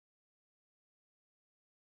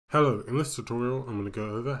Hello, in this tutorial I'm going to go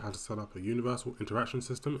over how to set up a universal interaction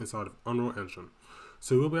system inside of Unreal Engine.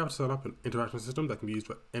 So we'll be able to set up an interaction system that can be used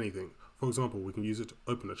for anything. For example, we can use it to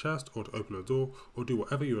open a chest or to open a door or do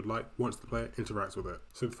whatever you would like once the player interacts with it.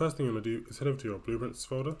 So the first thing you're going to do is head over to your blueprints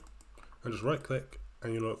folder and just right click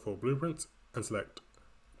and you look for blueprints and select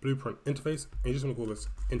blueprint interface and you just want to call this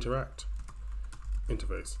interact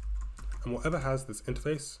interface. And whatever has this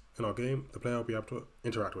interface in our game, the player will be able to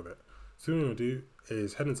interact with it. So what we're going to do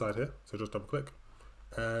is head inside here, so just double click,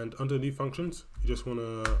 and under new functions, you just want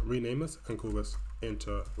to rename this and call this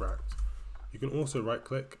interact. You can also right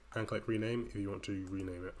click and click rename if you want to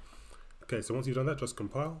rename it. Okay, so once you've done that, just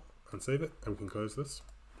compile and save it, and we can close this.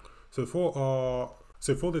 So for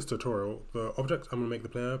this tutorial, the object I'm going to make the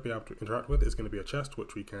player be able to interact with is going to be a chest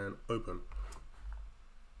which we can open.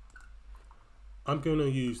 I'm going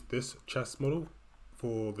to use this chest model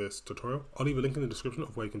for this tutorial. I'll leave a link in the description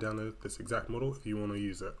of where you can download this exact model if you want to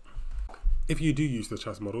use it. If you do use the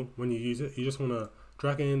chest model, when you use it, you just want to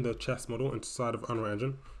drag in the chest model inside of Unreal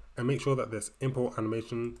Engine and make sure that this import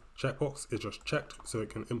animation checkbox is just checked so it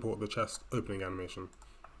can import the chest opening animation.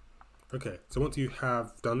 Okay, so once you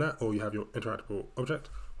have done that, or you have your interactable object,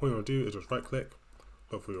 what you want to do is just right click,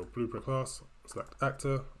 look for your blueprint class, select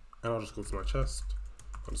actor, and I'll just go to my chest,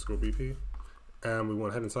 underscore BP, and we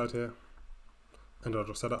want to head inside here, and I'll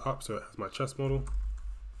just set it up so it has my chest model.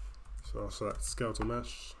 So I'll select skeletal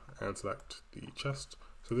mesh and select the chest.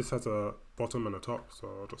 So this has a bottom and a top, so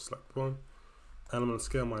I'll just select one. And I'm going to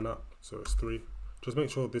scale mine up, so it's 3. Just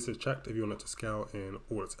make sure this is checked if you want it to scale in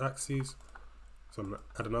all its axes. So I'm going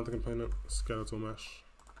to add another component, skeletal mesh,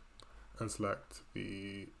 and select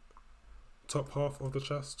the top half of the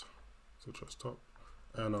chest, so just top.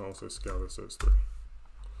 And I'll also scale this so it's 3.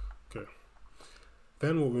 Okay.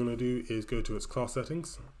 Then what we're going to do is go to its class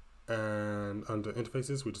settings, and under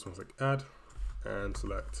interfaces we just want to click add and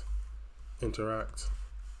select interact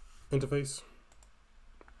interface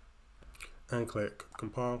and click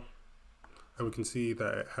compile, and we can see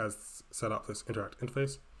that it has set up this interact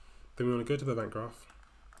interface. Then we want to go to the event graph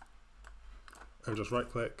and just right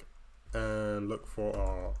click and look for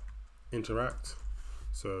our interact.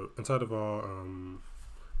 So inside of our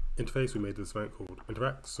interface we made this event called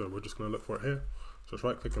interact, so we're just going to look for it here. Just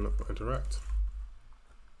right click and look for interact.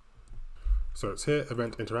 So it's here,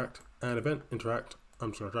 event interact, and event interact,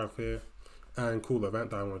 I'm just going to drag here and call the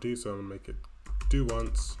event that I want to do. So I'm going to make it do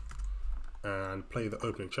once and play the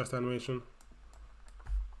opening chest animation.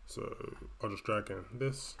 So I'll just drag in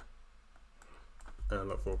this and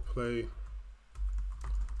look for play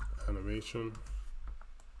animation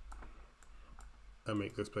and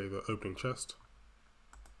make this play the opening chest.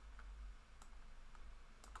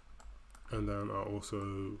 And then I'll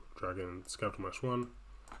also drag in skeletal mesh 1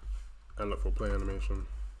 and look for play animation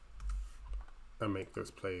and make this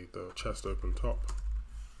play the chest open top.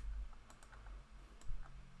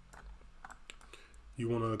 You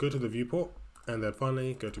want to go to the viewport and then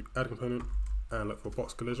finally go to add component and look for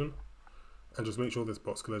box collision, and just make sure this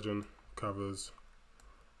box collision covers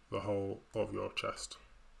the whole of your chest.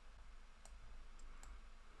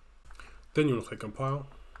 Then you want to click compile.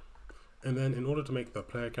 And then in order to make the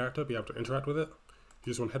player character be able to interact with it,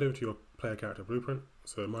 you just want to head over to your player character blueprint.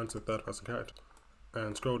 So mine's a third person character,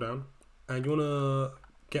 and scroll down, and you want to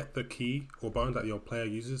get the key or button that your player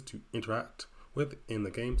uses to interact with in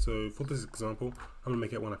the game. So for this example, I'm going to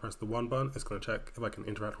make it when I press the 1 button, it's going to check if I can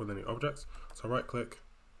interact with any objects. So right click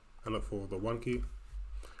and look for the 1 key. And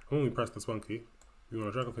when we press this 1 key, we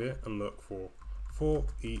want to drag up here and look for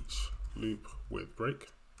each loop with break.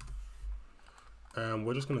 And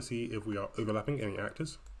we're just going to see if we are overlapping any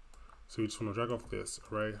actors. So we just want to drag off this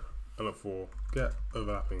array and look for get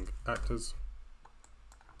overlapping actors.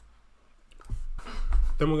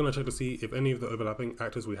 Then we're going to check to see if any of the overlapping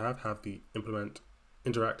actors we have the implement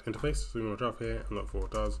interact interface. So we want to drag here and look for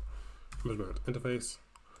does implement interface.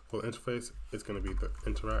 For the interface, it's going to be the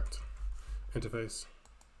interact interface.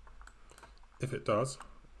 If it does,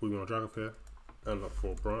 we want to drag off here and look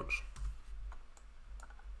for branch.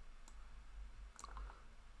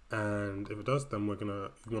 And if it does, then we want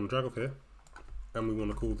to drag off here and we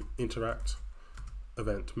want to call the interact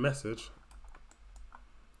event message,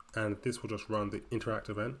 and this will just run the interact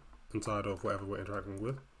event inside of whatever we're interacting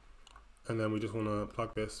with. And then we just want to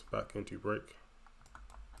plug this back into break,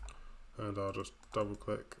 and I'll just double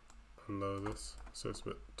click and lower this so it's a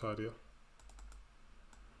bit tidier.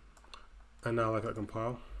 And now like I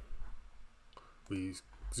compile, we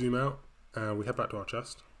zoom out and we head back to our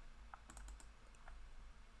chest.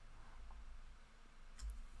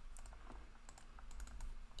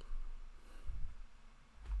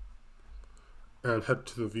 And head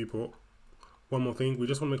to the viewport One more thing, we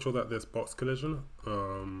just want to make sure that this box collision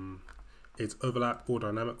is overlap or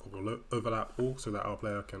dynamic, or overlap all, so that our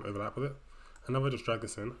player can overlap with it. And now I just drag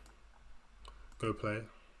this in, go play,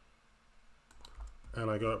 and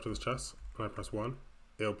I go up to this chest and I press 1,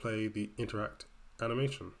 it'll play the interact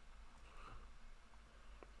animation.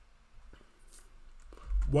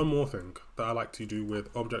 One more thing that I like to do with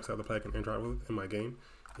objects that the player can interact with in my game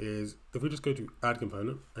is if we just go to add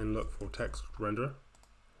component and look for text renderer,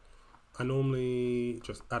 I normally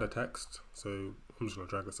just add a text, so I'm just going to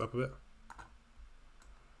drag this up a bit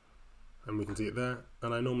and we can see it there,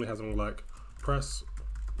 and I normally have something like press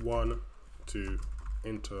 1 to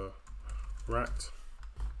interact,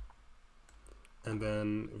 and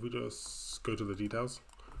then if we just go to the details,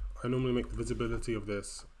 I normally make the visibility of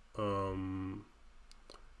this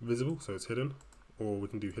visible, so it's hidden, or we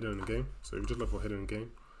can do hidden in game. So we just look for hidden in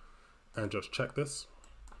game and just check this,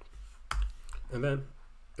 and then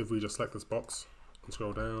if we just select this box and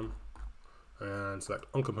scroll down and select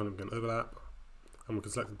on component can overlap, and we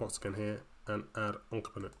can select the box again here and add on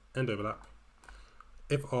component end overlap.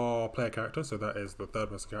 If our player character, so that is the third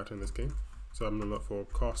person character in this game, so I'm going to look for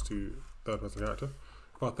cast to third person character,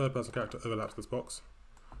 if our third person character overlaps this box,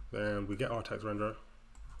 then we get our text renderer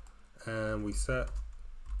and we set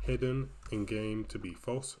hidden in game to be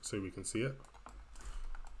false so we can see it,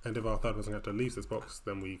 and if our third person character leaves this box,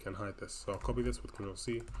 then we can hide this. So I'll copy this with Ctrl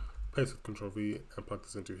C, paste with Ctrl V, and plug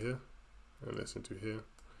this into here and this into here,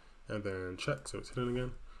 and then check so it's hidden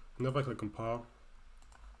again. And if I click compile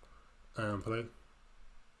and play,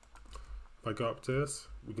 if I go up to this,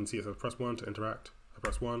 we can see it says press 1 to interact. I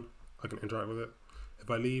press 1, I can interact with it. If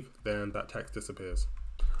I leave, then that text disappears.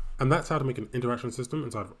 And that's how to make an interaction system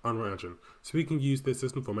inside of Unreal Engine. So we can use this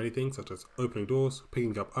system for many things, such as opening doors,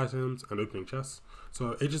 picking up items, and opening chests.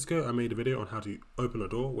 So ages ago, I made a video on how to open a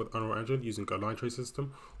door with Unreal Engine using a line trace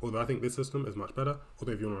system, although I think this system is much better.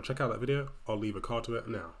 Although if you want to check out that video, I'll leave a card to it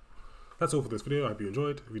now. That's all for this video. I hope you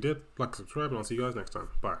enjoyed. If you did, like, subscribe, and I'll see you guys next time.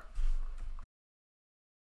 Bye.